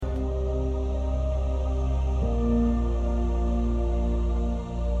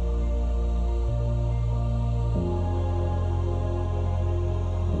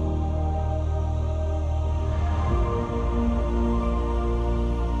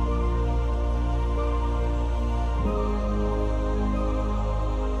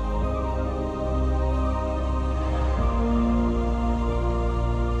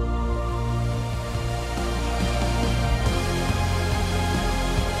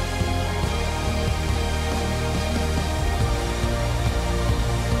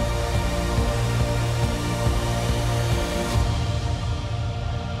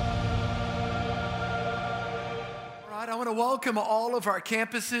welcome all of our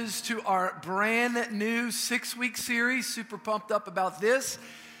campuses to our brand new 6-week series. Super pumped up about this.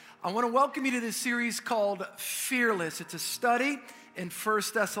 I want to welcome you to this series called Fearless. It's a study in 1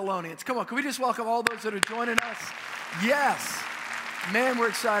 Thessalonians. Come on, can we just welcome all those that are joining us? Yes. Man, we're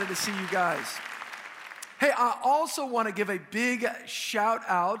excited to see you guys. Hey, I also want to give a big shout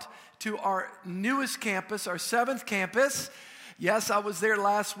out to our newest campus, our 7th campus. Yes, I was there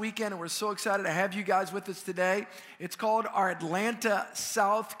last weekend, and we're so excited to have you guys with us today. It's called our Atlanta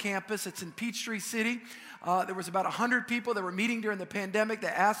South Campus. It's in Peachtree City. There was about 100 people that were meeting during the pandemic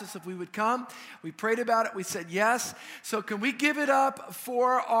that asked us if we would come. We prayed about it. We said yes. So can we give it up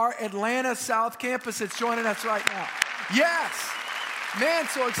for our Atlanta South Campus that's joining us right now? Yes. Man,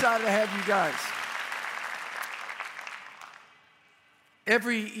 so excited to have you guys.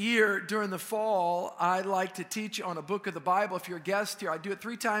 Every year during the fall, I like to teach on a book of the Bible. If you're a guest here, I do it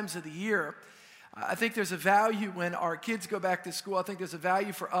 3 times of the year. I think there's a value when our kids go back to school. I think there's a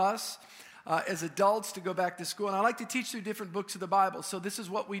value for us as adults to go back to school. And I like to teach through different books of the Bible. So this is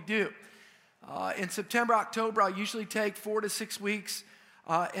what we do. In September, October, I usually take 4 to 6 weeks,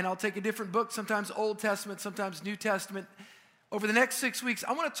 and I'll take a different book, sometimes Old Testament, sometimes New Testament. Over the next 6 weeks,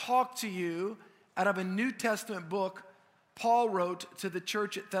 I want to talk to you out of a New Testament book Paul wrote to the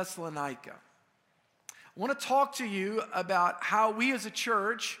church at Thessalonica. I want to talk to you about how we as a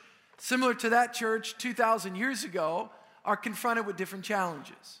church, similar to that church 2,000 years ago, are confronted with different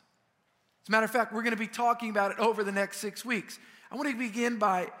challenges. As a matter of fact, we're going to be talking about it over the next 6 weeks. I want to begin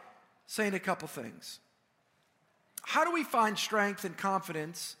by saying a couple things. How do we find strength and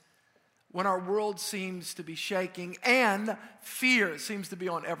confidence when our world seems to be shaking and fear seems to be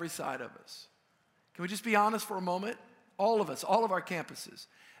on every side of us? Can we just be honest for a moment? All of us, all of our campuses.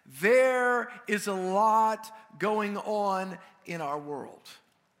 There is a lot going on in our world,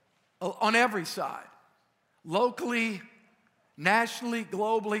 on every side, locally, nationally,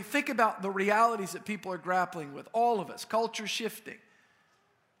 globally. Think about the realities that people are grappling with, all of us, culture shifting.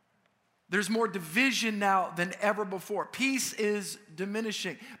 There's more division now than ever before. Peace is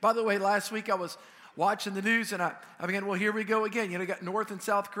diminishing. By the way, last week I was watching the news, and I began, well, here we go again. You know, you got North and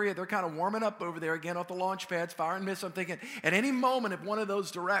South Korea. They're kind of warming up over there again off the launch pads, fire and miss. I'm thinking, at any moment, if one of those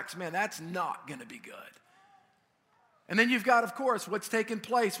directs, man, that's not going to be good. And then you've got, of course, what's taking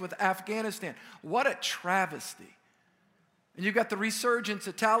place with Afghanistan. What a travesty. And you've got the resurgence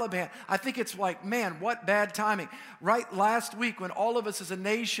of Taliban. I think it's like, man, what bad timing. Right last week when all of us as a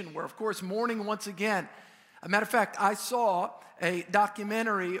nation were, of course, mourning once again. As a matter of fact, I saw a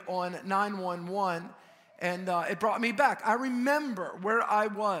documentary on 911, and it brought me back. I remember where I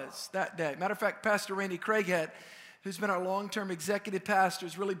was that day. Matter of fact, Pastor Randy Craighead, who's been our long-term executive pastor,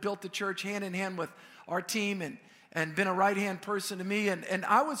 has really built the church hand in hand with our team and been a right-hand person to me. And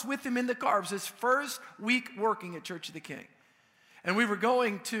I was with him in the car. It was his first week working at Church of the King. And we were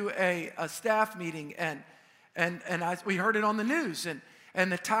going to a staff meeting, and we heard it on the news, and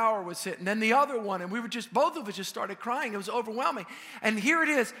the tower was hit, and then the other one, and we were just, both of us just started crying. It was overwhelming. And here it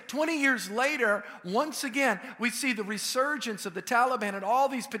is, 20 years later, once again, we see the resurgence of the Taliban and all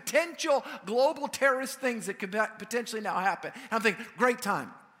these potential global terrorist things that could potentially now happen. And I'm thinking, great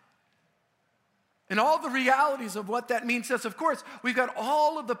time. And all the realities of what that means to us. Of course, we've got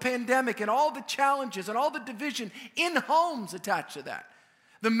all of the pandemic and all the challenges and all the division in homes attached to that.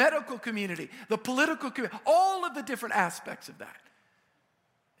 The medical community, the political community, all of the different aspects of that.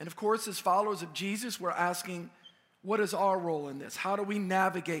 And of course, as followers of Jesus, we're asking, what is our role in this? How do we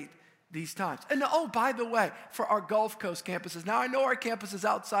navigate these times? And oh, by the way, for our Gulf Coast campuses, now I know our campuses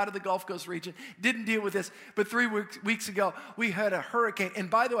outside of the Gulf Coast region didn't deal with this, but 3 weeks ago, we had a hurricane.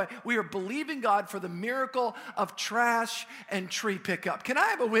 And by the way, we are believing God for the miracle of trash and tree pickup. Can I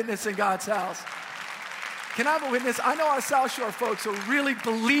have a witness in God's house? Can I have a witness? I know our South Shore folks are really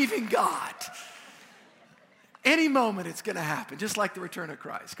believing God. Any moment it's going to happen, just like the return of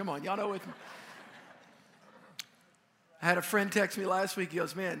Christ. Come on, y'all know with me. I had a friend text me last week. He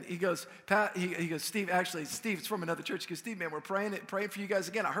goes, man, Pat, he goes, Steve, it's from another church. He goes, Steve, man, we're praying for you guys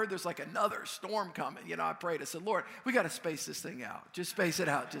again. I heard there's like another storm coming. You know, I prayed. I said, Lord, we got to space this thing out. Just space it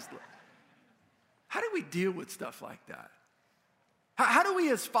out. How do we deal with stuff like that? How do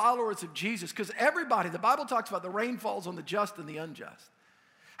we as followers of Jesus, because everybody, the Bible talks about the rain falls on the just and the unjust.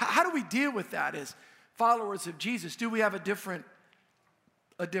 How do we deal with that as followers of Jesus? Do we have a different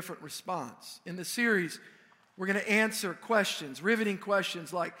response? In the series, we're going to answer questions, riveting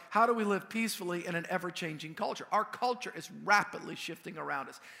questions like, how do we live peacefully in an ever-changing culture? Our culture is rapidly shifting around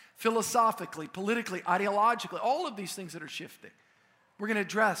us. Philosophically, politically, ideologically, all of these things that are shifting. We're going to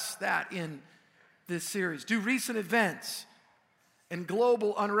address that in this series. Do recent events and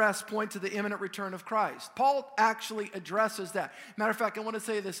global unrest point to the imminent return of Christ. Paul actually addresses that. Matter of fact, I want to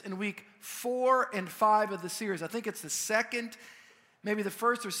say this in week 4 and 5 of the series. I think it's the second, maybe the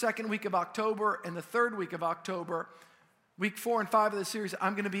first or second week of October and the third week of October, week 4 and 5 of the series,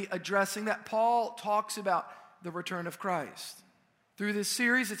 I'm going to be addressing that. Paul talks about the return of Christ. Through this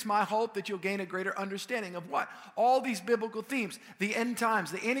series, it's my hope that you'll gain a greater understanding of what? All these biblical themes, the end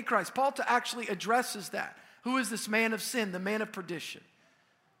times, the Antichrist. Paul actually addresses that. Who is this man of sin, the man of perdition?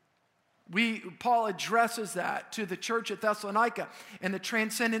 Paul addresses that to the church at Thessalonica and the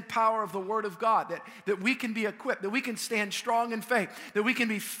transcendent power of the Word of God, that we can be equipped, that we can stand strong in faith, that we can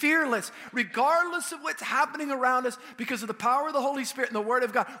be fearless regardless of what's happening around us because of the power of the Holy Spirit and the Word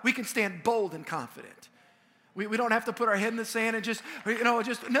of God. We can stand bold and confident. We don't have to put our head in the sand and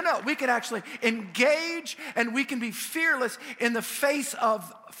no, we can actually engage and we can be fearless in the face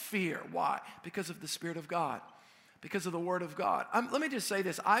of fear. Why? Because of the Spirit of God, because of the Word of God. Let me just say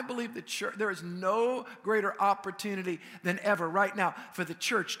this. I believe the church, there is no greater opportunity than ever right now for the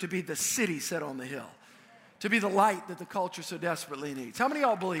church to be the city set on the hill, to be the light that the culture so desperately needs. How many of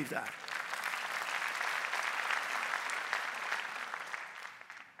y'all believe that?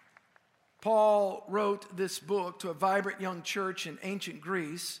 Paul wrote this book to a vibrant young church in ancient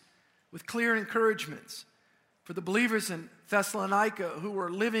Greece with clear encouragements for the believers in Thessalonica who were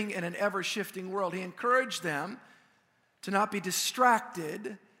living in an ever-shifting world. He encouraged them to not be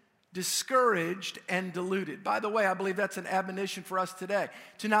distracted, discouraged, and deluded. By the way, I believe that's an admonition for us today,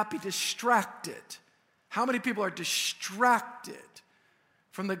 to not be distracted. How many people are distracted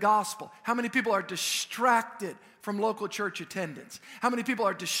from the gospel? How many people are distracted from local church attendance? How many people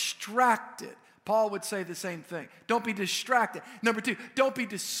are distracted? Paul would say the same thing. Don't be distracted. Number 2, don't be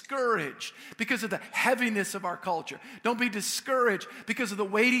discouraged because of the heaviness of our culture. Don't be discouraged because of the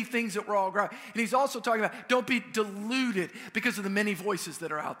weighty things that we're all grabbing. And he's also talking about don't be deluded because of the many voices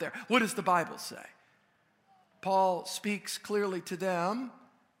that are out there. What does the Bible say? Paul speaks clearly to them,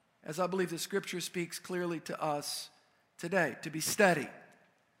 as I believe the Scripture speaks clearly to us today, to be steady,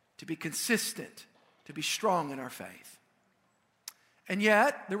 to be consistent, to be strong in our faith. And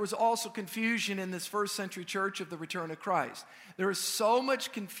yet, there was also confusion in this first century church of the return of Christ. There is so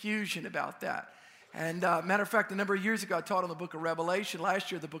much confusion about that. And matter of fact, a number of years ago, I taught on the book of Revelation.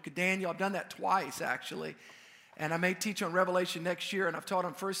 Last year, the book of Daniel. I've done that twice, actually. And I may teach on Revelation next year, and I've taught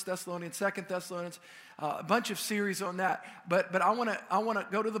on 1 Thessalonians, 2 Thessalonians, a bunch of series on that. But I want to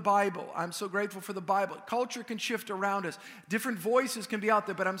go to the Bible. I'm so grateful for the Bible. Culture can shift around us. Different voices can be out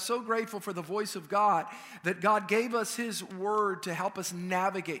there, but I'm so grateful for the voice of God, that God gave us His Word to help us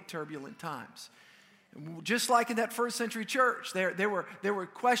navigate turbulent times. Just like in that first century church, there were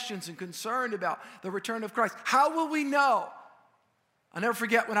questions and concern about the return of Christ. How will we know? I'll never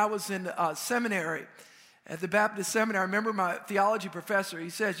forget when I was in seminary, at the Baptist seminary. I remember my theology professor,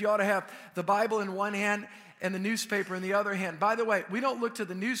 he says you ought to have the Bible in one hand and the newspaper in the other hand. By the way, we don't look to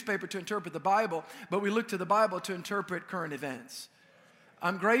the newspaper to interpret the Bible, but we look to the Bible to interpret current events.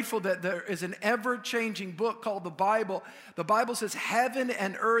 I'm grateful that there is an ever-changing book called the Bible. The Bible says heaven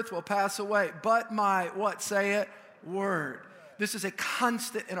and earth will pass away, but my, what, say it, word. This is a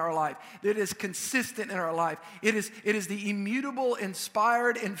constant in our life. It is consistent in our life. It is the immutable,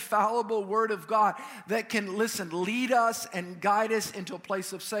 inspired, infallible Word of God that can, lead us and guide us into a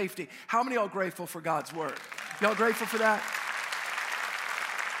place of safety. How many are grateful for God's Word? Y'all grateful for that?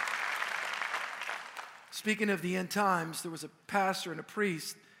 Speaking of the end times, there was a pastor and a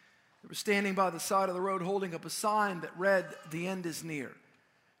priest that were standing by the side of the road holding up a sign that read, "The end is near.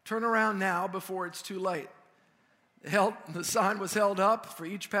 Turn around now before it's too late." The sign was held up for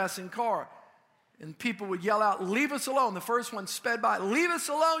each passing car, and people would yell out, "Leave us alone." The first one sped by, "Leave us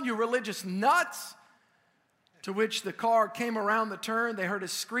alone, you religious nuts." To which the car came around the turn. They heard a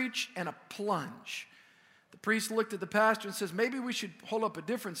screech and a plunge. The priest looked at the pastor and says, "Maybe we should hold up a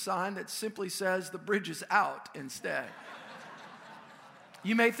different sign that simply says the bridge is out instead."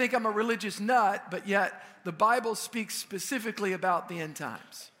 You may think I'm a religious nut, but yet the Bible speaks specifically about the end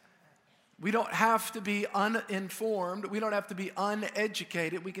times. We don't have to be uninformed. We don't have to be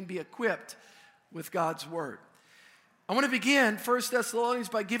uneducated. We can be equipped with God's Word. I want to begin 1 Thessalonians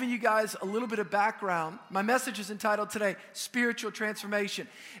by giving you guys a little bit of background. My message is entitled today, Spiritual Transformation.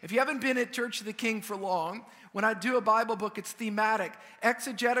 If you haven't been at Church of the King for long, when I do a Bible book, it's thematic.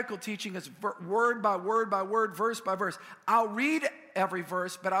 Exegetical teaching is word by word by word, verse by verse. I'll read every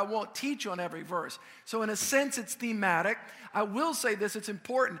verse, but I won't teach on every verse. So in a sense, it's thematic. I will say this, it's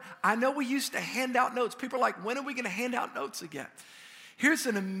important. I know we used to hand out notes. People are like, when are we going to hand out notes again? Here's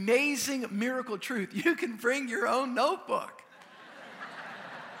an amazing miracle truth. You can bring your own notebook.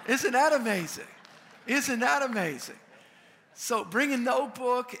 Isn't that amazing? Isn't that amazing? So bring a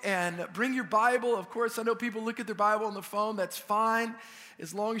notebook and bring your Bible. Of course, I know people look at their Bible on the phone. That's fine.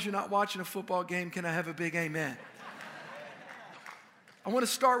 As long as you're not watching a football game, can I have a big amen? I want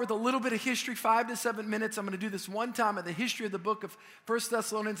to start with a little bit of history, 5 to 7 minutes. I'm going to do this one time in the history of the book of 1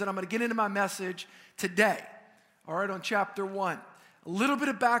 Thessalonians, and I'm going to get into my message today, all right, on chapter 1. A little bit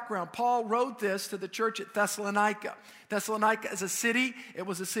of background. Paul wrote this to the church at Thessalonica. Thessalonica is a city. It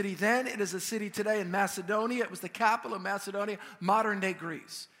was a city then. It is a city today in Macedonia. It was the capital of Macedonia, modern-day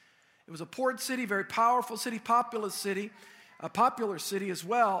Greece. It was a port city, very powerful city, populous city, a popular city as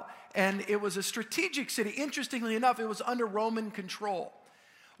well, and it was a strategic city. Interestingly enough, it was under Roman control.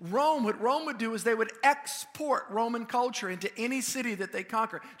 What Rome would do is they would export Roman culture into any city that they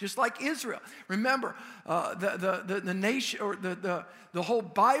conquer, just like Israel. Remember, the nation or the whole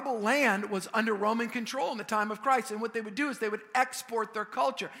Bible land was under Roman control in the time of Christ. And what they would do is they would export their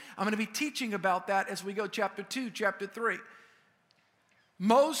culture. I'm going to be teaching about that as we go chapter 2, chapter 3.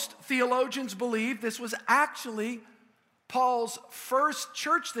 Most theologians believe this was actually Paul's first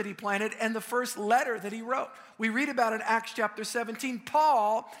church that he planted and the first letter that he wrote. We read about in Acts chapter 17.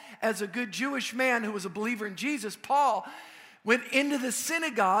 Paul, as a good Jewish man who was a believer in Jesus, Paul went into the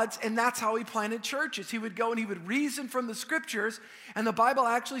synagogues, and that's how he planted churches. He would go and he would reason from the scriptures, and the Bible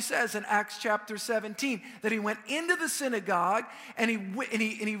actually says in Acts chapter 17 that he went into the synagogue and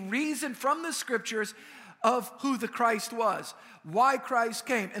he reasoned from the scriptures of who the Christ was, why Christ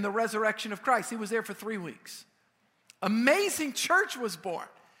came, and the resurrection of Christ. He was there for 3 weeks. Amazing church was born.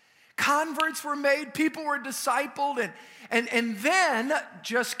 Converts were made, people were discipled, and then,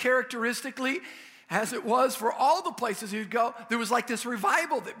 just characteristically, as it was for all the places you'd go, there was like this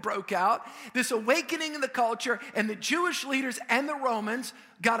revival that broke out, this awakening in the culture, and the Jewish leaders and the Romans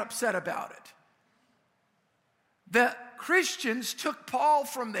got upset about it. The Christians took Paul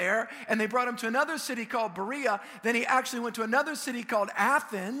from there and they brought him to another city called Berea. Then he actually went to another city called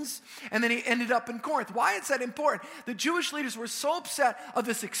Athens, and then he ended up in Corinth. Why is that important? The Jewish leaders were so upset of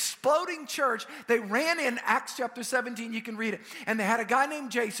this exploding church, they ran in Acts chapter 17, you can read it, and they had a guy named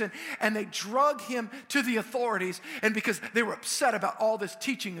Jason, and they drug him to the authorities, and because they were upset about all this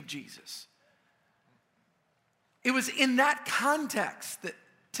teaching of Jesus. It was in that context that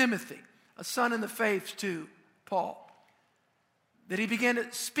Timothy, a son in the faith to Paul, that he began to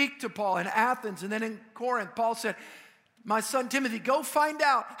speak to Paul in Athens and then in Corinth. Paul said, my son Timothy, go find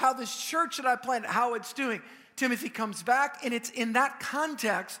out how this church that I planted, how it's doing. Timothy comes back, and it's in that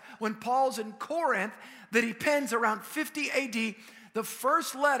context when Paul's in Corinth that he pens around 50 AD the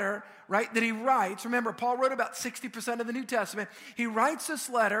first letter, right, that he writes. Remember, Paul wrote about 60% of the New Testament. He writes this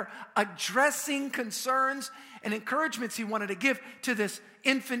letter addressing concerns and encouragements he wanted to give to this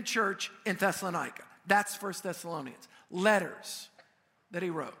infant church in Thessalonica. That's 1 Thessalonians. Letters that he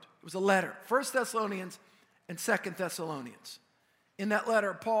wrote. It was a letter. 1 Thessalonians and 2 Thessalonians. In that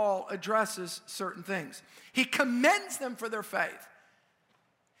letter, Paul addresses certain things. He commends them for their faith.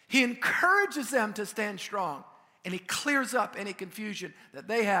 He encourages them to stand strong. And he clears up any confusion that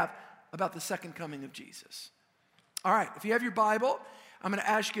they have about the second coming of Jesus. All right, if you have your Bible, I'm going to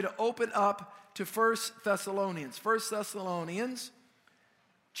ask you to open up to 1 Thessalonians. 1 Thessalonians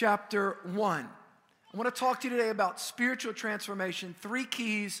chapter 1. I want to talk to you today about spiritual transformation, 3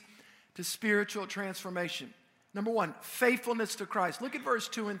 keys to spiritual transformation. Number 1, faithfulness to Christ. Look at verse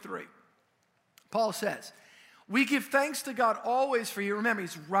 2 and 3. Paul says, we give thanks to God always for you. Remember,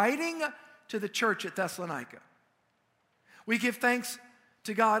 he's writing to the church at Thessalonica. We give thanks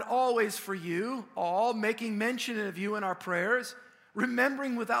to God always for you, all, making mention of you in our prayers,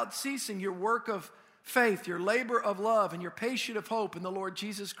 remembering without ceasing your work of faith, your labor of love, and your patience of hope in the Lord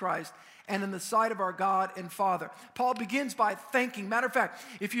Jesus Christ and in the sight of our God and Father. Paul begins by thanking. Matter of fact,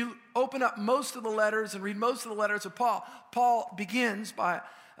 if you open up most of the letters and read most of the letters of Paul, Paul begins by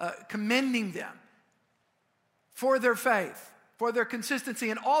commending them for their faith, for their consistency,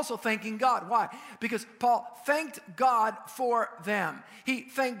 and also thanking God. Why? Because Paul thanked God for them. He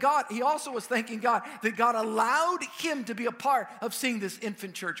thanked God. He also was thanking God that God allowed him to be a part of seeing this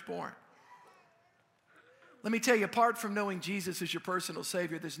infant church born. Let me tell you, apart from knowing Jesus as your personal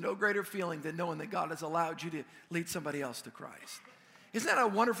Savior, there's no greater feeling than knowing that God has allowed you to lead somebody else to Christ. Isn't that a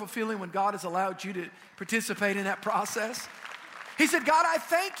wonderful feeling when God has allowed you to participate in that process? He said, God, I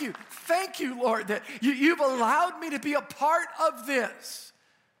thank you. Thank you, Lord, that you've allowed me to be a part of this.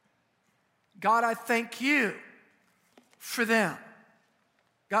 God, I thank you for them.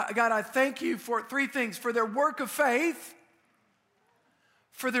 God, I thank you for 3 things: for their work of faith,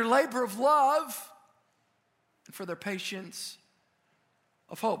 for their labor of love, and for their patience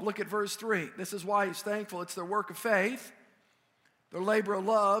of hope. Look at verse 3. This is why he's thankful. It's their work of faith, their labor of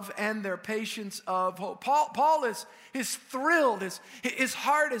love, and their patience of hope. Paul is thrilled. His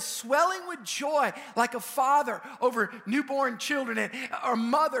heart is swelling with joy like a father over newborn children, and or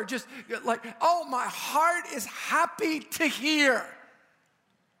mother just like, oh, my heart is happy to hear.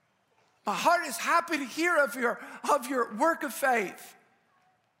 My heart is happy to hear of your work of faith,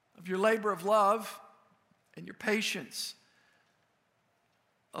 of your labor of love, and your patience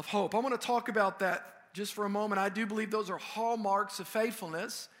of hope. I want to talk about that just for a moment. I do believe those are hallmarks of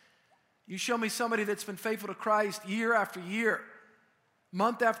faithfulness. You show me somebody that's been faithful to Christ year after year,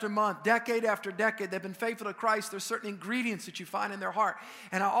 month after month, decade after decade. They've been faithful to Christ. There's certain ingredients that you find in their heart.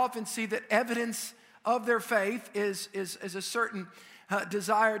 And I often see that evidence of their faith is a certain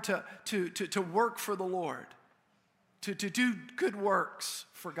desire to work for the Lord, to do good works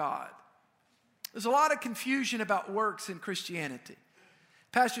for God. There's a lot of confusion about works in Christianity.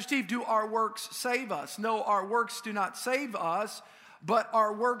 Pastor Steve, do our works save us? No, our works do not save us, but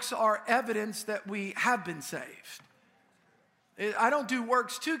our works are evidence that we have been saved. I don't do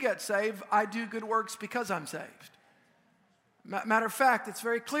works to get saved. I do good works because I'm saved. Matter of fact, it's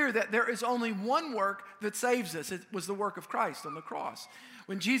very clear that there is only one work that saves us. It was the work of Christ on the cross.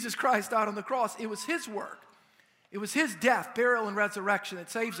 When Jesus Christ died on the cross, it was his work. It was his death, burial, and resurrection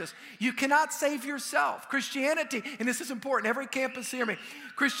that saves us. You cannot save yourself. Christianity, and this is important, every campus hear me,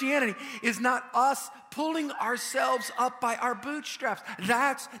 Christianity is not us pulling ourselves up by our bootstraps.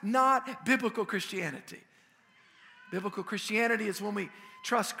 That's not biblical Christianity. Biblical Christianity is when we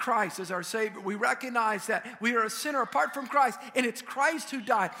trust Christ as our Savior. We recognize that we are a sinner apart from Christ, and it's Christ who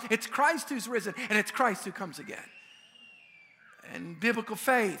died, it's Christ who's risen, and it's Christ who comes again. And biblical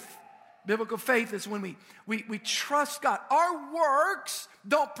faith is when we trust God. Our works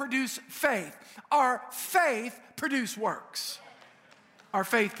don't produce faith. Our faith produces works. Our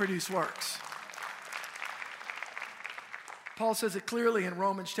faith produces works. Paul says it clearly in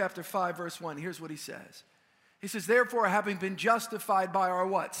Romans chapter 5, verse 1. Here's what he says. He says, therefore, having been justified by our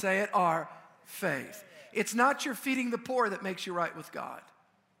what? Say it, our faith. It's not your feeding the poor that makes you right with God.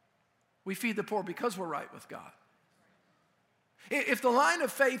 We feed the poor because we're right with God. If the line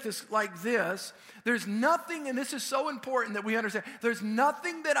of faith is like this, there's nothing, and this is so important that we understand, there's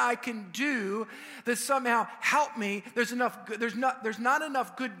nothing that I can do that somehow help me. There's not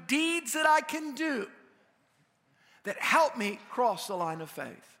enough good deeds that I can do that help me cross the line of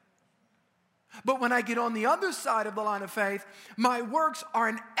faith. But when I get on the other side of the line of faith, my works are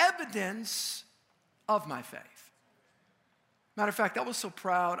an evidence of my faith. Matter of fact, I was so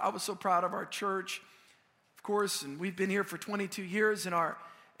proud. I was so proud of our church. Of course, and we've been here for 22 years in our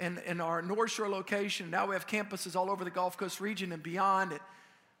North Shore location. Now we have campuses all over the Gulf Coast region and beyond. And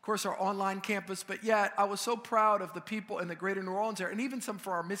of course, our online campus. But yet, I was so proud of the people in the greater New Orleans area, and even some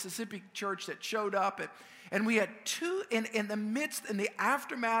for our Mississippi church that showed up. And we had two, in the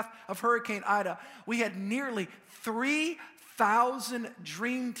aftermath of Hurricane Ida, we had nearly 3,000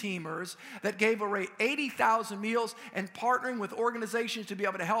 dream teamers that gave away 80,000 meals and partnering with organizations to be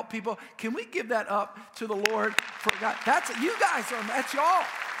able to help people. Can we give that up to the Lord for God? That's y'all.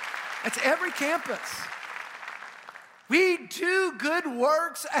 That's every campus. We do good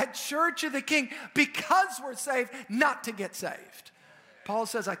works at Church of the King because we're saved, not to get saved. Paul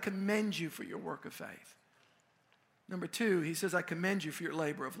says, I commend you for your work of faith. Number two, he says, I commend you for your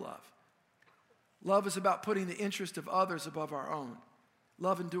labor of love. Love is about putting the interest of others above our own.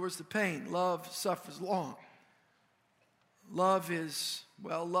 Love endures the pain. Love suffers long. Love is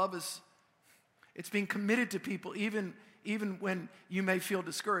it's being committed to people even when you may feel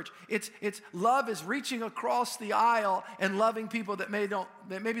discouraged. It's love is reaching across the aisle and loving people that maybe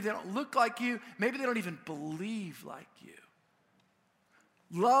they don't look like you, maybe they don't even believe like you.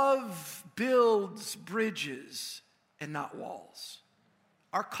 Love builds bridges and not walls.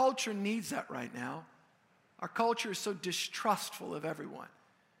 Our culture needs that right now. Our culture is so distrustful of everyone.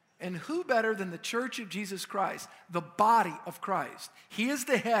 And who better than the Church of Jesus Christ, the body of Christ? He is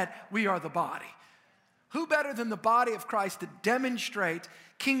the head, we are the body. Who better than the body of Christ to demonstrate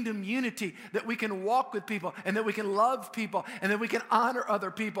kingdom unity, that we can walk with people and that we can love people and that we can honor other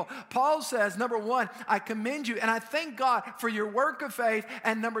people? Paul says, number one, I commend you and I thank God for your work of faith,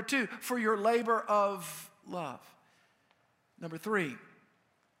 and number two, for your labor of love. Number three,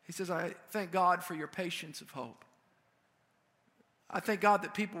 he says, I thank God for your patience of hope. I thank God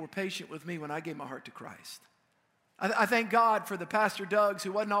that people were patient with me when I gave my heart to Christ. I thank God for the Pastor Dougs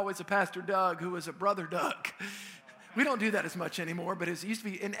who wasn't always a Pastor Doug, who was a Brother Doug. We don't do that as much anymore, but it used to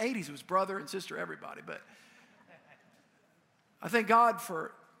be in the 80s, it was brother and sister, everybody. But I thank God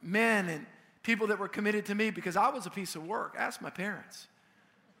for men and people that were committed to me because I was a piece of work. Ask my parents.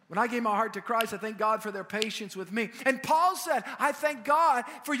 When I gave my heart to Christ, I thank God for their patience with me. And Paul said, I thank God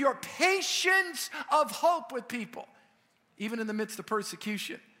for your patience of hope with people, even in the midst of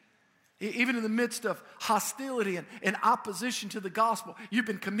persecution. Even in the midst of hostility and opposition to the gospel, you've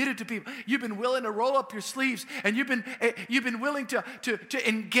been committed to people. You've been willing to roll up your sleeves, and you've been willing to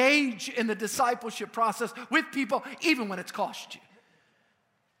engage in the discipleship process with people, even when it's cost you.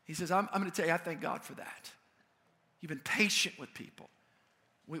 He says, I'm going to tell you, I thank God for that. You've been patient with people.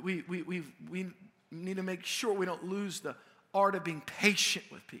 We need to make sure we don't lose the art of being patient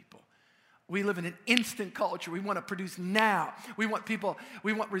with people. We live in an instant culture. We want to produce now. We want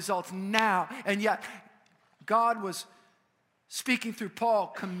results now. And yet, God was speaking through Paul,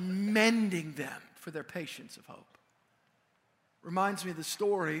 commending them for their patience of hope. Reminds me of the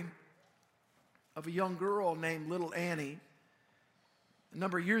story of a young girl named Little Annie. A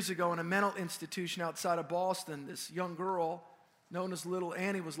number of years ago in a mental institution outside of Boston, this young girl known as Little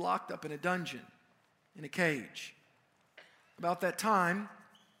Annie was locked up in a dungeon, in a cage. About that time,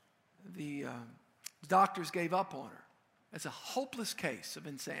 the doctors gave up on her. It's a hopeless case of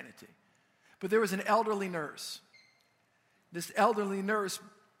insanity. But there was an elderly nurse. This elderly nurse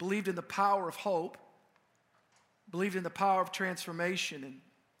believed in the power of hope, believed in the power of transformation, and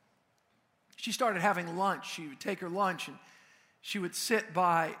she started having lunch. She would take her lunch, and she would sit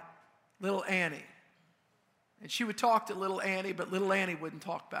by Little Annie. And she would talk to Little Annie, but Little Annie wouldn't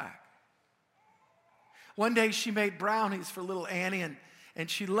talk back. One day she made brownies for Little Annie, and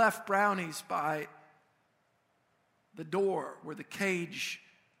she left brownies by the door where the cage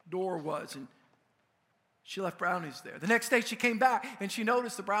door was, and she left brownies there. The next day she came back, and she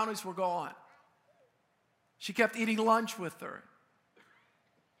noticed the brownies were gone. She kept eating lunch with her.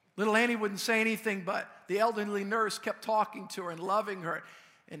 Little Annie wouldn't say anything, but the elderly nurse kept talking to her and loving her.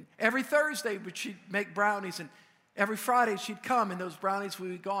 And every Thursday she'd make brownies, and every Friday she'd come, and those brownies would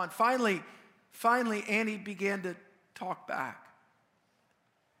be gone. Finally, Annie began to talk back.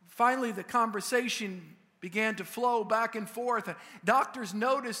 Finally, the conversation began to flow back and forth. And doctors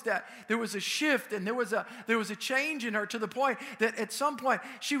noticed that there was a shift and there was a change in her, to the point that at some point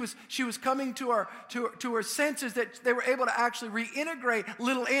she was coming to her senses, that they were able to actually reintegrate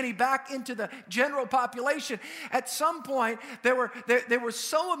Little Annie back into the general population. At some point, they were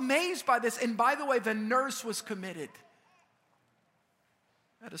so amazed by this. And by the way, the nurse was committed.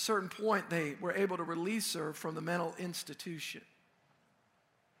 At a certain point, they were able to release her from the mental institution.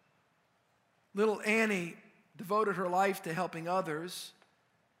 Little Annie devoted her life to helping others.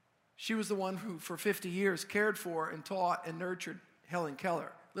 She was the one who, for 50 years, cared for and taught and nurtured Helen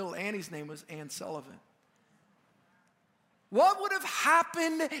Keller. Little Annie's name was Ann Sullivan. What would have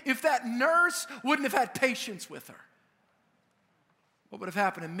happened if that nurse wouldn't have had patience with her? What would have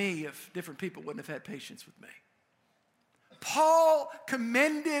happened to me if different people wouldn't have had patience with me? Paul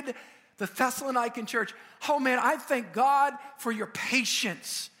commended the Thessalonican church. Oh man, I thank God for your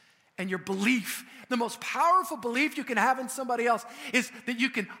patience and your belief. The most powerful belief you can have in somebody else is that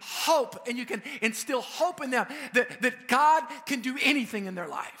you can hope, and you can instill hope in them that God can do anything in their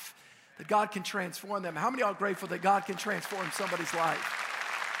life, that God can transform them. How many are grateful that God can transform somebody's life?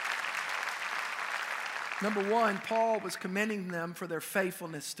 Number one, Paul was commending them for their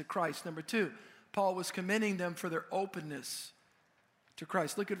faithfulness to Christ. Number two, Paul was commending them for their openness to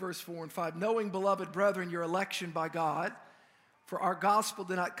Christ. Look at verse 4 and 5. Knowing, beloved brethren, your election by God, for our gospel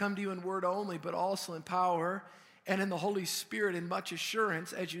did not come to you in word only, but also in power and in the Holy Spirit, in much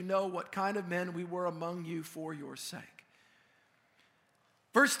assurance, as you know what kind of men we were among you for your sake.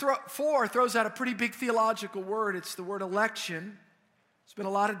 Verse 4 throws out a pretty big theological word. It's the word election. There's been a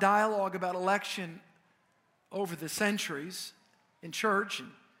lot of dialogue about election over the centuries in church and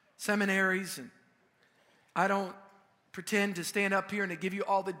seminaries, and I don't pretend to stand up here and to give you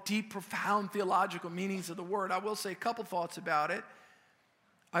all the deep, profound theological meanings of the word. I will say a couple thoughts about it.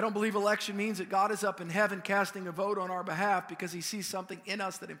 I don't believe election means that God is up in heaven casting a vote on our behalf because he sees something in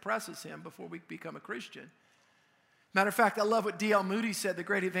us that impresses him before we become a Christian. Matter of fact, I love what D.L. Moody said, the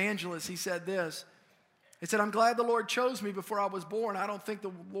great evangelist. He said this. He said, I'm glad the Lord chose me before I was born. I don't think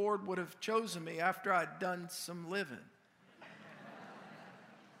the Lord would have chosen me after I'd done some living.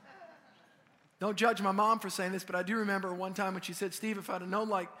 Don't judge my mom for saying this, but I do remember one time when she said, Steve, if I'd have known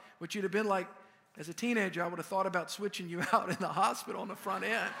like what you'd have been like as a teenager, I would have thought about switching you out in the hospital on the front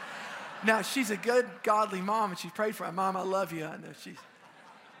end. Now, she's a good, godly mom, and she prayed for me. Mom, I love you. I know she's...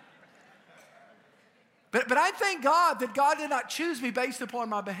 But I thank God that God did not choose me based upon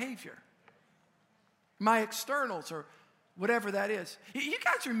my behavior, my externals, or whatever that is. You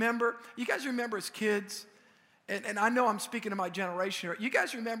guys remember as kids, and I know I'm speaking to my generation here. You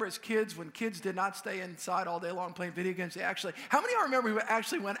guys remember as kids when kids did not stay inside all day long playing video games? How many of y'all remember we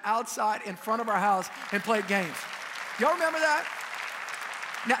actually went outside in front of our house and played games? Y'all remember that?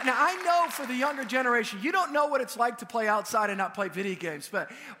 Now, I know for the younger generation, you don't know what it's like to play outside and not play video games.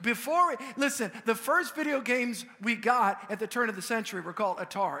 But listen, the first video games we got at the turn of the century were called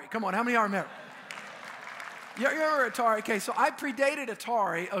Atari. Come on, how many of y'all remember? You remember Atari? Okay, so I predated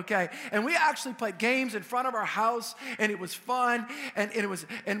Atari, okay, and we actually played games in front of our house, and it was fun, and it was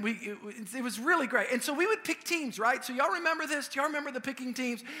really great. And so we would pick teams, right? So y'all remember this? Do y'all remember the picking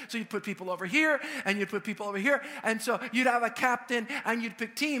teams? So you'd put people over here, and you'd put people over here, and so you'd have a captain, and you'd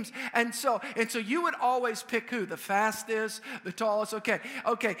pick teams, and so you would always pick who? The fastest, the tallest, okay,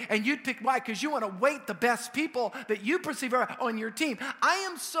 and you'd pick why? Because you want to weight the best people that you perceive are on your team. I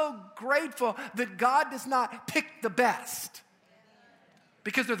am so grateful that God does not pick the best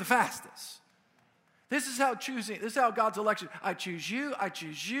because they're the fastest. This is how God's election. I choose you, I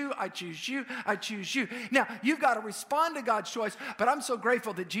choose you, I choose you, I choose you. Now, you've got to respond to God's choice, but I'm so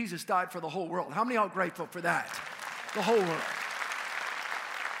grateful that Jesus died for the whole world. How many of y'all are grateful for that? The whole world.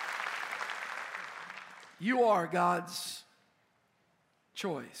 You are God's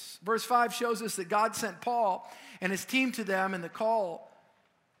choice. Verse 5 shows us that God sent Paul and his team to them in the call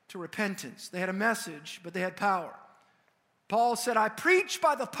to repentance. They had a message, but they had power. Paul said, I preach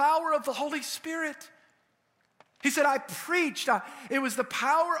by the power of the Holy Spirit. He said, I preached. It was the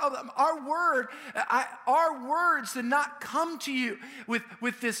power of our word. Our words did not come to you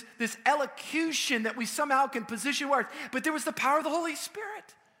with this elocution that we somehow can position words, but there was the power of the Holy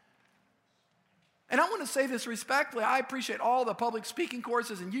Spirit. And I want to say this respectfully. I appreciate all the public speaking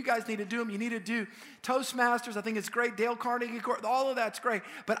courses, and you guys need to do them. You need to do Toastmasters. I think it's great. Dale Carnegie course, all of that's great.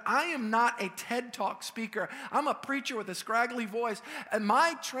 But I am not a TED Talk speaker. I'm a preacher with a scraggly voice. And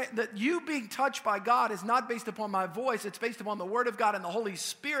that you being touched by God is not based upon my voice. It's based upon the Word of God and the Holy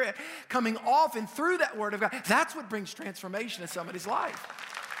Spirit coming off and through that Word of God. That's what brings transformation to somebody's life.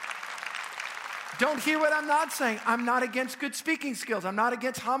 Don't hear what I'm not saying. I'm not against good speaking skills. I'm not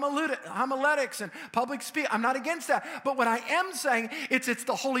against homiletics and public speech. I'm not against that. But what I am saying, it's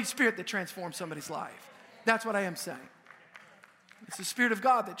the Holy Spirit that transforms somebody's life. That's what I am saying. It's the Spirit of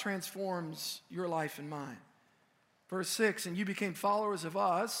God that transforms your life and mine. Verse 6, and you became followers of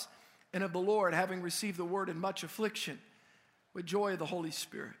us and of the Lord, having received the word in much affliction with joy of the Holy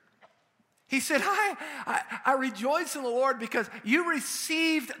Spirit. He said, I rejoice in the Lord because you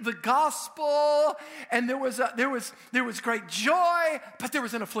received the gospel, and there was great joy, but there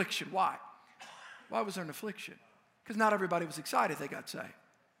was an affliction. Why? Why was there an affliction? Because not everybody was excited they got saved.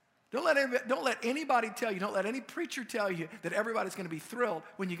 Don't let anybody tell you, don't let any preacher tell you that everybody's going to be thrilled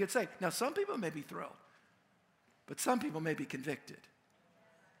when you get saved. Now, some people may be thrilled, but some people may be convicted.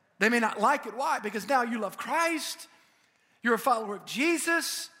 They may not like it. Why? Because now you love Christ. You're a follower of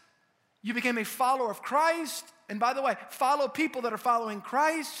Jesus. You became a follower of Christ. And by the way, follow people that are following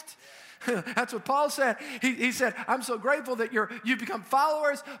Christ. That's what Paul said. He said, I'm so grateful that you've become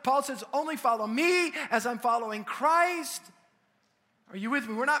followers. Paul says, only follow me as I'm following Christ. Are you with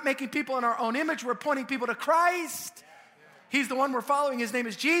me? We're not making people in our own image. We're pointing people to Christ. He's the one we're following. His name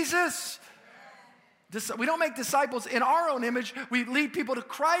is Jesus. We don't make disciples in our own image. We lead people to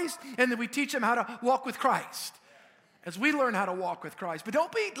Christ, and then we teach them how to walk with Christ as we learn how to walk with Christ. But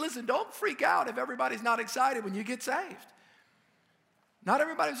don't freak out if everybody's not excited when you get saved. Not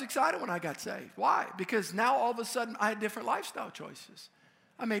everybody was excited when I got saved. Why? Because now all of a sudden I had different lifestyle choices.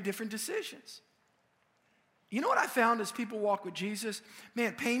 I made different decisions. You know what I found as people walk with Jesus?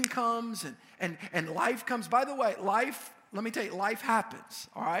 Man, pain comes and life comes. By the way, let me tell you, life happens,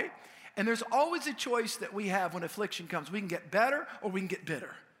 all right? And there's always a choice that we have when affliction comes. We can get better or we can get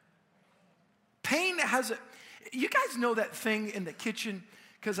bitter. Pain you guys know that thing in the kitchen,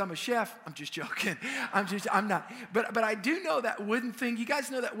 because I'm a chef. I'm just joking. I'm not. But I do know that wooden thing. You guys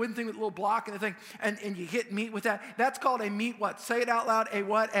know that wooden thing with a little block and the thing, and you hit meat with that? That's called a meat what? Say it out loud. A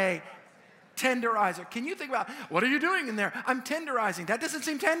what? A tenderizer. Can you think about, what are you doing in there? I'm tenderizing. That doesn't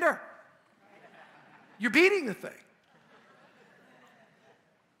seem tender. You're beating the thing.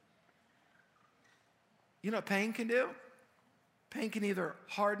 You know what pain can do? Pain can either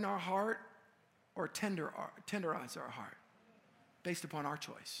harden our heart or tenderize our heart based upon our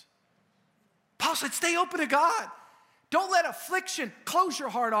choice. Paul said, stay open to God. Don't let affliction close your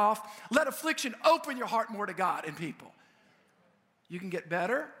heart off. Let affliction open your heart more to God and people. You can get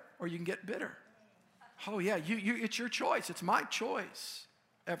better or you can get bitter. Oh yeah, it's your choice. It's my choice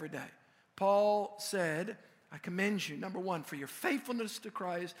every day. Paul said, I commend you, number one, for your faithfulness to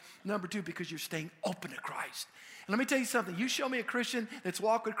Christ. Number two, because you're staying open to Christ. And let me tell you something. You show me a Christian that's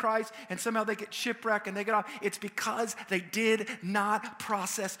walked with Christ and somehow they get shipwrecked and they get off. It's because they did not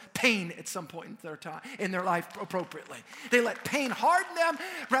process pain at some point in their time, in their life appropriately. They let pain harden them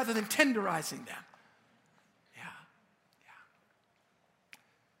rather than tenderizing them. Yeah.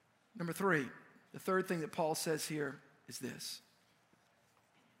 Number three, the third thing that Paul says here is this.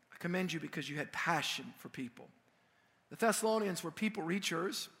 I commend you because you had passion for people. The Thessalonians were people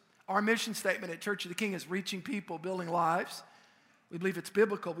reachers. Our mission statement at Church of the King is reaching people, building lives. We believe it's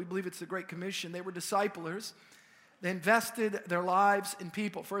biblical. We believe it's the Great Commission. They were disciplers. They invested their lives in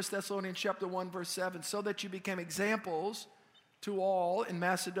people. 1 Thessalonians chapter 1, verse 7, so that you became examples to all in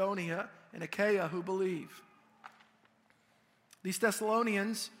Macedonia and Achaia who believe. These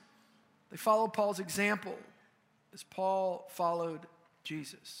Thessalonians, they followed Paul's example as Paul followed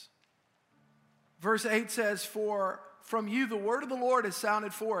Jesus. Verse 8 says, for from you the word of the Lord has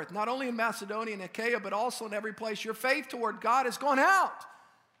sounded forth, not only in Macedonia and Achaia, but also in every place. Your faith toward God has gone out.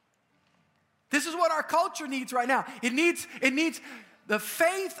 This is what our culture needs right now. It needs the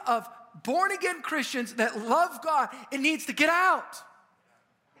faith of born-again Christians that love God. It needs to get out.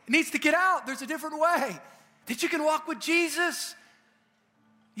 It needs to get out. There's a different way that you can walk with Jesus.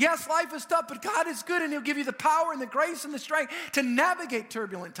 Yes, life is tough, but God is good, and He'll give you the power and the grace and the strength to navigate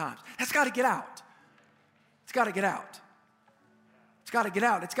turbulent times. That's got to get out. It's got to get out. It's got to get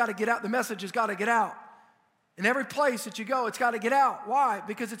out. It's got to get out. The message has got to get out. In every place that you go, it's got to get out. Why?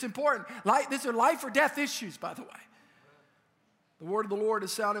 Because it's important. These are life or death issues, by the way. The word of the Lord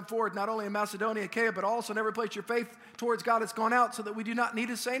is sounding forth, not only in Macedonia, Achaia, but also in every place your faith towards God has gone out, so that we do not need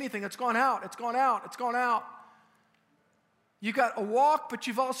to say anything. It's gone out. It's gone out. It's gone out. You got a walk, but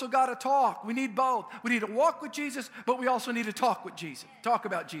you've also got to talk. We need both. We need to walk with Jesus, but we also need to talk with Jesus. Talk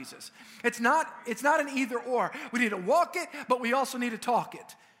about Jesus. It's not an either or. We need to walk it, but we also need to talk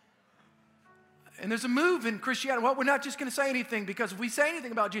it. And there's a move in Christianity. Well, we're not just going to say anything, because if we say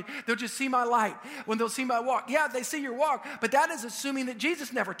anything about Jesus, they'll just see my light when they'll see my walk. Yeah, they see your walk, but that is assuming that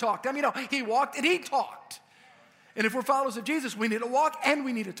Jesus never talked. I mean, no, He walked and He talked. And if we're followers of Jesus, we need to walk and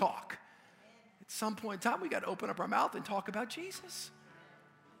we need to talk. At some point in time, we got to open up our mouth and talk about Jesus.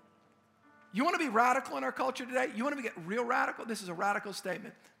 You want to be radical in our culture today? You want to get real radical? This is a radical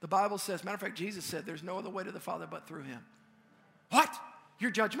statement. The Bible says, matter of fact, Jesus said, there's no other way to the Father but through Him. What?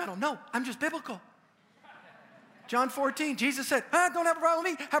 You're judgmental. No, I'm just biblical. John 14, Jesus said, don't have a problem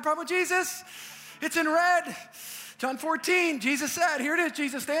with me, have a problem with Jesus. It's in red. John 14, Jesus said, here it is,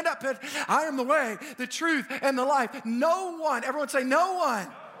 Jesus, stand up. I am the way, the truth, and the life. No one, everyone say, no one.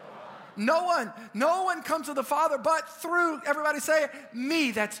 No one comes to the Father but through, everybody say it,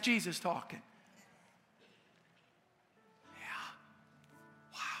 me. That's Jesus talking. Yeah.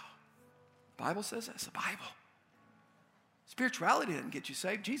 Wow. The Bible says that's the Bible. Spirituality doesn't get you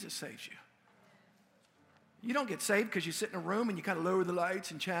saved. Jesus saves you. You don't get saved because you sit in a room and you kind of lower the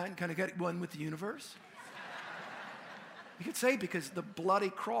lights and chant and kind of get one with the universe. You get saved because the bloody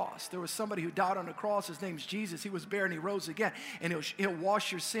cross. There was somebody who died on the cross. His name's Jesus. He was buried and He rose again. And he'll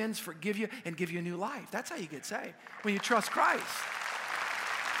wash your sins, forgive you, and give you a new life. That's how you get saved, when you trust Christ.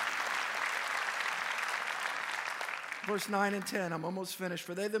 Verse 9 and 10, I'm almost finished.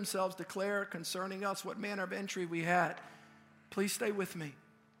 For they themselves declare concerning us what manner of entry we had. Please stay with me.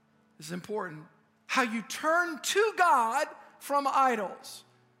 This is important. How you turn to God from idols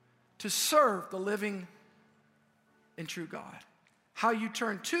to serve the living and true God. How you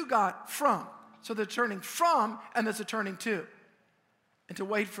turn to God from. So they're turning from and there's a turning to. And to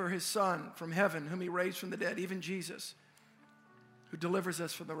wait for His Son from heaven, whom He raised from the dead, even Jesus, who delivers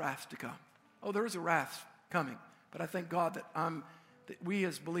us from the wrath to come. Oh, there is a wrath coming. But I thank God that we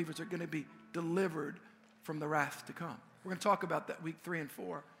as believers are going to be delivered from the wrath to come. We're going to talk about that week 3 and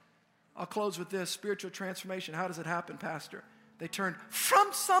 4. I'll close with this. Spiritual transformation. How does it happen, Pastor? They turn from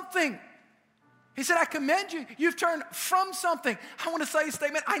something. He said, I commend you. You've turned from something. I want to say a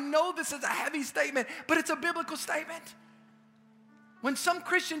statement. I know this is a heavy statement, but it's a biblical statement. When some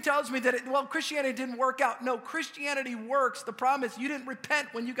Christian tells me that, Christianity didn't work out. No, Christianity works. The problem is you didn't repent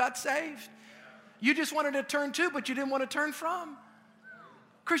when you got saved. You just wanted to turn to, but you didn't want to turn from.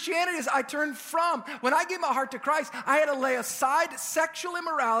 Christianity is I turned from. When I gave my heart to Christ, I had to lay aside sexual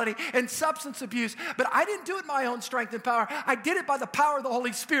immorality and substance abuse. But I didn't do it in my own strength and power. I did it by the power of the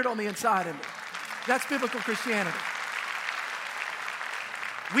Holy Spirit on the inside of me. That's biblical Christianity.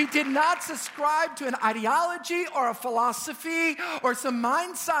 We did not subscribe to an ideology or a philosophy or some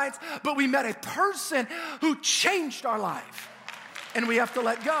mind science, but we met a person who changed our life. And we have to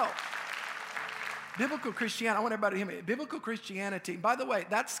let go. Biblical Christianity, I want everybody to hear me. Biblical Christianity, by the way,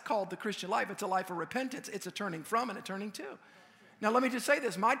 that's called the Christian life. It's a life of repentance. It's a turning from and a turning to. Now, let me just say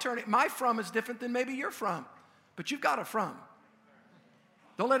this. My from is different than maybe your from, but you've got a from.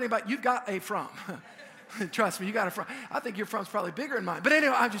 Don't let anybody, you've got a from. Trust me, you got a from. I think your from's probably bigger than mine. But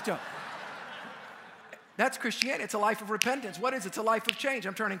anyway, I'm just joking. That's Christianity. It's a life of repentance. What is it? It's a life of change.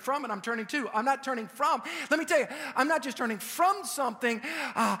 I'm turning from and I'm turning to. I'm not turning from. Let me tell you, I'm not just turning from something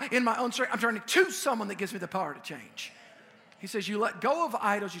in my own strength. I'm turning to someone that gives me the power to change. He says, you let go of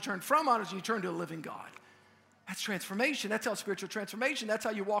idols, you turn from idols, and you turn to a living God. That's transformation. That's how spiritual transformation, that's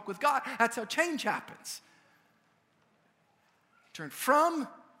how you walk with God. That's how change happens. Turn from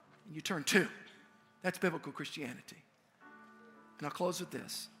and you turn to. That's biblical Christianity. And I'll close with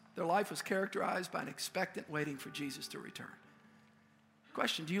this. Their life was characterized by an expectant waiting for Jesus to return.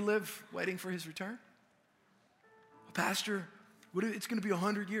 Question, do you live waiting for his return? Well, Pastor, it's going to be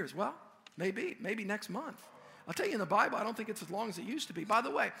 100 years. Well, maybe next month. I'll tell you, in the Bible, I don't think it's as long as it used to be. By the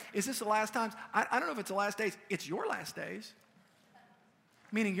way, is this the last times? I don't know if it's the last days. It's your last days.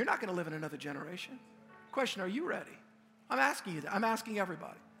 Meaning you're not going to live in another generation. Question, are you ready? I'm asking you that. I'm asking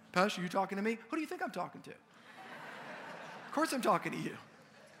everybody. Pastor, are you talking to me? Who do you think I'm talking to? Of course I'm talking to you.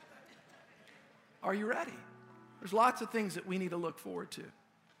 Are you ready? There's lots of things that we need to look forward to.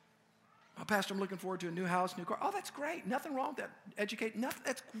 Oh, Pastor, I'm looking forward to a new house, new car. Oh, that's great. Nothing wrong with that. Educate, nothing.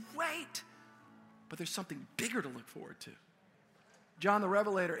 That's great. But there's something bigger to look forward to. John the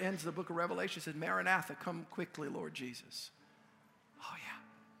Revelator ends the book of Revelation, said, Maranatha, come quickly, Lord Jesus. Oh, yeah.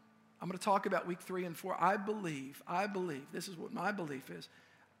 I'm going to talk about week 3 and 4. I believe, this is what my belief is.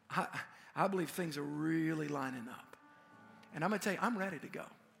 I believe things are really lining up. And I'm going to tell you, I'm ready to go.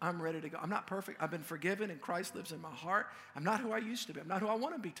 I'm ready to go. I'm not perfect. I've been forgiven and Christ lives in my heart. I'm not who I used to be. I'm not who I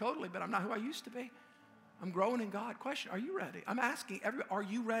want to be totally, but I'm not who I used to be. I'm growing in God. Question, are you ready? I'm asking everybody, are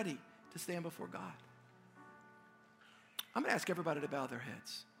you ready to stand before God? I'm going to ask everybody to bow their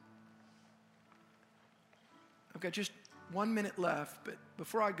heads. I've got just 1 minute left, but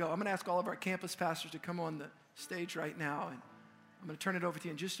before I go, I'm going to ask all of our campus pastors to come on the stage right now, and I'm going to turn it over to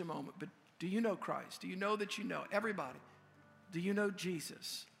you in just a moment. But do you know Christ? Do you know that you know? Everybody, do you know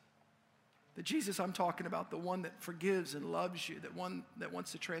Jesus? The Jesus I'm talking about, the one that forgives and loves you, that one that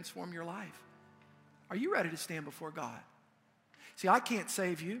wants to transform your life. Are you ready to stand before God? See, I can't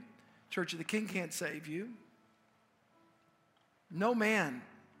save you. Church of the King can't save you. No man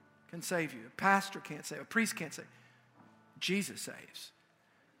can save you. A pastor can't save you. A priest can't save you. Jesus saves.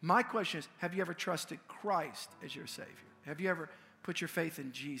 My question is, have you ever trusted Christ as your Savior? Have you ever put your faith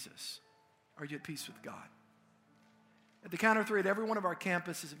in Jesus? Are you at peace with God? At the count of 3 at every one of our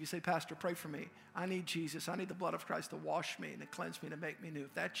campuses, if you say, Pastor, pray for me. I need Jesus. I need the blood of Christ to wash me and to cleanse me, to make me new.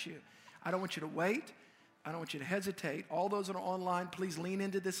 If that's you, I don't want you to wait. I don't want you to hesitate. All those that are online, please lean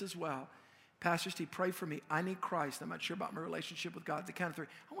into this as well. Pastor Steve, pray for me. I need Christ. I'm not sure about my relationship with God. At the count of 3,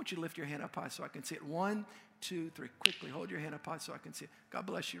 I want you to lift your hand up high so I can see it. 1, 2, 3. Quickly, hold your hand up high so I can see it. God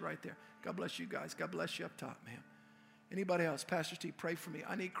bless you right there. God bless you guys. God bless you up top, man. Anybody else? Pastor Steve, pray for me.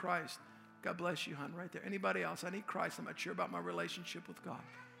 I need Christ. God bless you, hon, right there. Anybody else? I need Christ. I'm not sure about my relationship with God.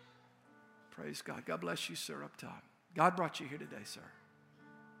 Praise God. God bless you, sir, up top. God brought you here today, sir.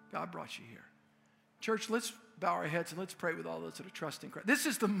 God brought you here. Church, let's bow our heads and let's pray with all those that are trusting Christ. This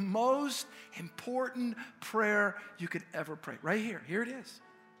is the most important prayer you could ever pray. Right here. Here it is.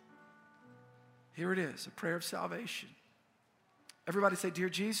 Here it is, a prayer of salvation. Everybody say, Dear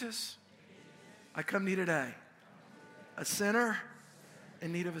Jesus, I come to you today, a sinner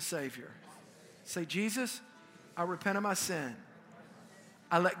in need of a Savior. Say, Jesus, I repent of my sin.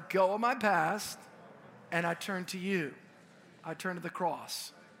 I let go of my past, and I turn to you. I turn to the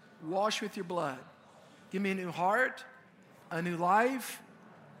cross. Wash with your blood. Give me a new heart, a new life,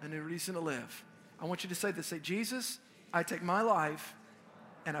 a new reason to live. I want you to say this. Say, Jesus, I take my life,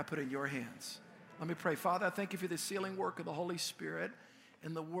 and I put it in your hands. Let me pray. Father, I thank you for the sealing work of the Holy Spirit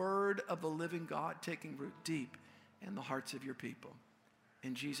and the word of the living God taking root deep in the hearts of your people.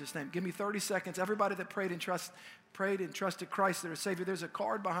 In Jesus' name. Give me 30 seconds. Everybody that prayed and trusted Christ, their Savior, there's a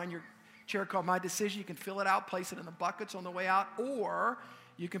card behind your chair called My Decision. You can fill it out, place it in the buckets on the way out, or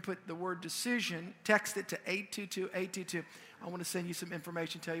you can put the word decision, text it to 822-822. I want to send you some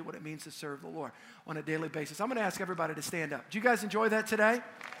information, tell you what it means to serve the Lord on a daily basis. I'm going to ask everybody to stand up. Did you guys enjoy that today?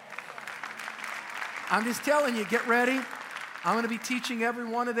 I'm just telling you, get ready. I'm going to be teaching every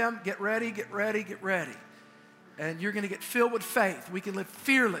one of them. Get ready, get ready, get ready. And you're going to get filled with faith. We can live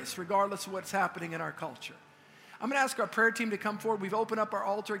fearless regardless of what's happening in our culture. I'm going to ask our prayer team to come forward. We've opened up our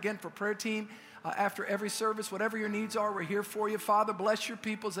altar again for prayer team after every service. Whatever your needs are, we're here for you. Father, bless your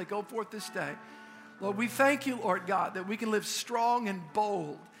people as they go forth this day. Lord, we thank you, Lord God, that we can live strong and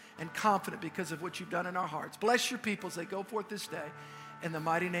bold and confident because of what you've done in our hearts. Bless your people as they go forth this day in the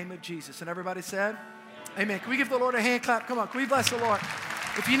mighty name of Jesus. And everybody said, amen. Can we give the Lord a hand clap? Come on, can we bless the Lord?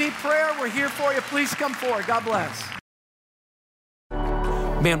 If you need prayer, we're here for you. Please come forward. God bless.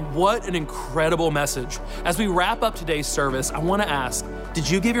 Man, what an incredible message. As we wrap up today's service, I want to ask, did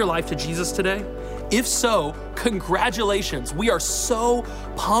you give your life to Jesus today? If so, congratulations. We are so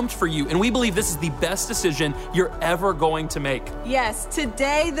pumped for you, and we believe this is the best decision you're ever going to make. Yes,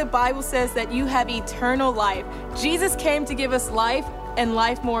 today the Bible says that you have eternal life. Jesus came to give us life and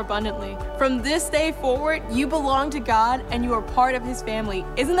life more abundantly. From this day forward, you belong to God and you are part of His family.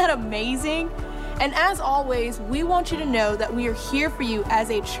 Isn't that amazing? And as always, we want you to know that we are here for you as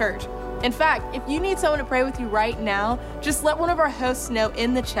a church. In fact, if you need someone to pray with you right now, just let one of our hosts know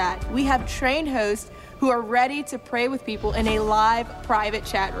in the chat. We have trained hosts who are ready to pray with people in a live, private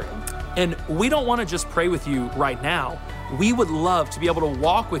chat room. And we don't want to just pray with you right now. We would love to be able to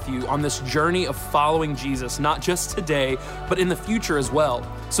walk with you on this journey of following Jesus, not just today, but in the future as well.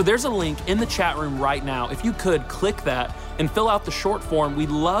 So there's a link in the chat room right now. If you could click that and fill out the short form, we'd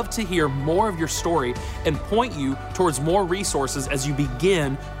love to hear more of your story and point you towards more resources as you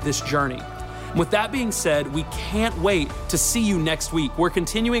begin this journey. With that being said, we can't wait to see you next week. We're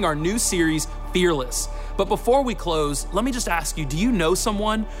continuing our new series, Fearless. But before we close, let me just ask you, do you know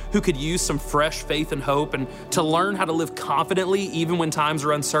someone who could use some fresh faith and hope and to learn how to live confidently even when times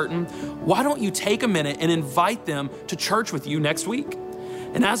are uncertain? Why don't you take a minute and invite them to church with you next week?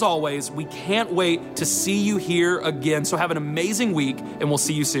 And as always, we can't wait to see you here again. So have an amazing week, and we'll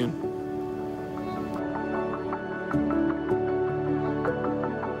see you soon.